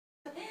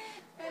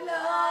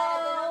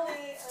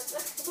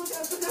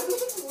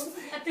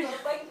You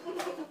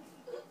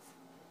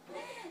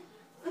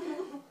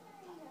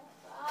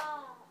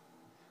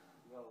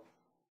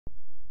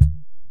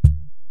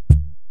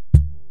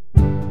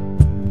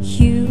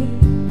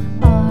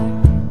are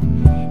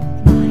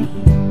my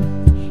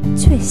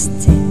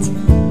twisted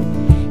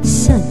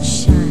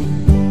sunshine.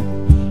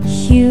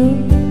 You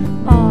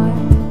are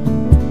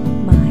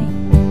my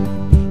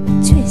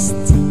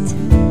twisted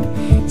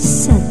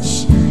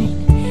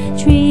sunshine.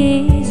 3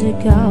 years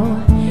ago,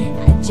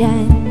 I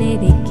gently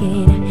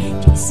began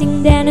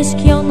chasing down a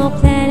skill, no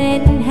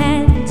planet in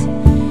hand.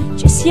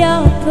 Just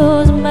your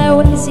pulls on my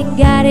waist and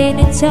got in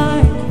the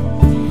dark.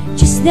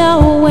 Just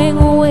knowing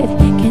with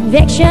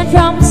conviction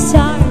from the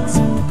start.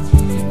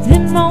 The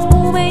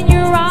moment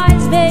your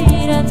eyes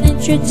made an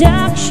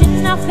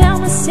introduction, I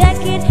felt a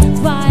second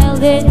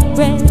violent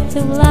breath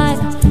of life.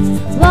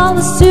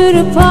 Flawless to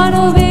the point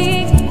of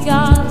being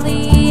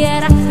godly,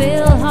 yet I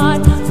feel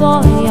hard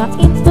for your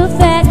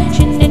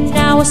imperfection. And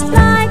I was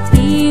like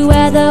the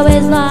weather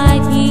is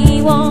like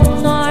we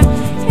want our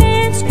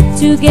hands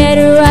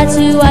together, right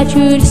to right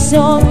through the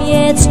storm.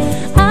 Yet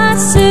I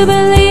still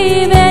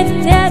believe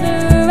in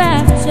never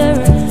after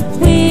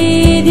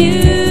with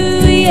you,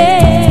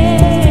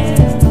 yeah.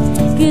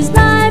 'Cause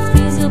life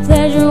is a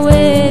pleasure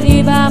with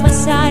you by my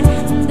side.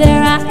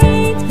 There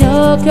ain't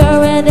no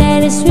current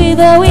that is sweet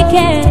but we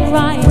can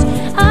ride.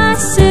 I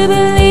still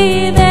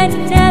believe in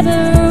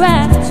never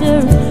after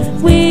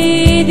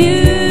with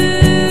you.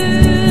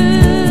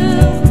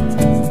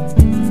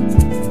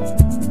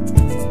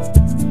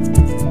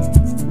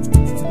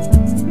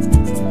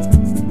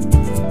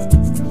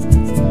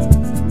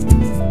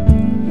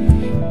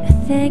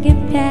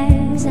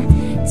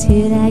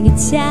 Till I get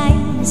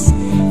tired,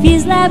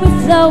 feels like we're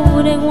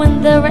floating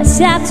when the rest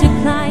have to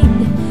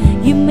climb.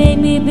 You made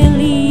me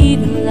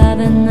believe in love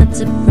and not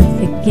the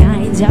perfect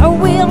kind. Our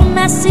real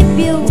messy,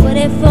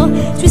 beautiful,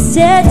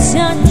 twisted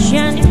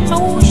sunshine,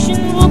 emotion,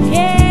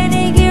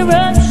 volcanic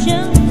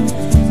eruption.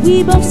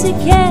 We both still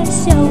care,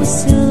 so we're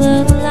still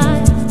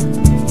alive.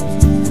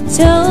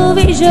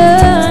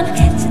 Television,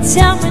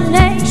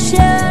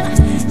 determination.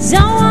 I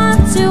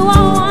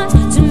want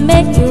to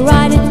make it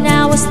right, and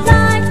now it's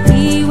like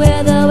the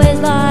weather is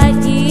like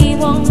we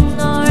want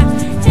our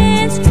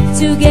hands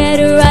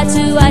together, right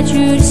to right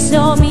through the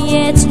storm.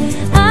 Yet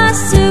I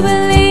still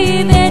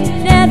believe in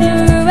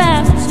never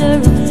after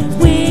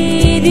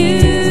with you,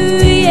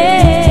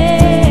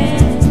 yeah.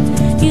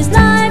 'Cause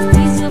life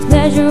is a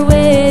pleasure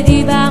with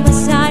you by my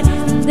side.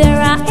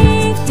 There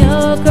ain't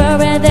no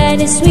current that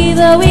is sweet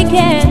but we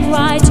can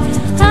ride.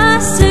 I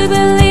still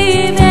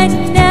believe in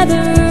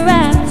never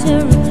after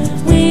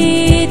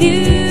with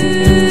you.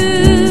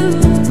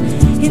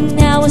 And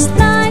now it's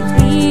like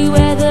the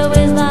weather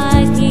is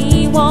like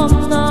we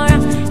want our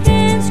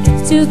hands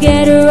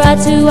together, right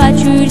to right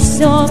through the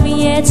storm.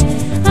 Yet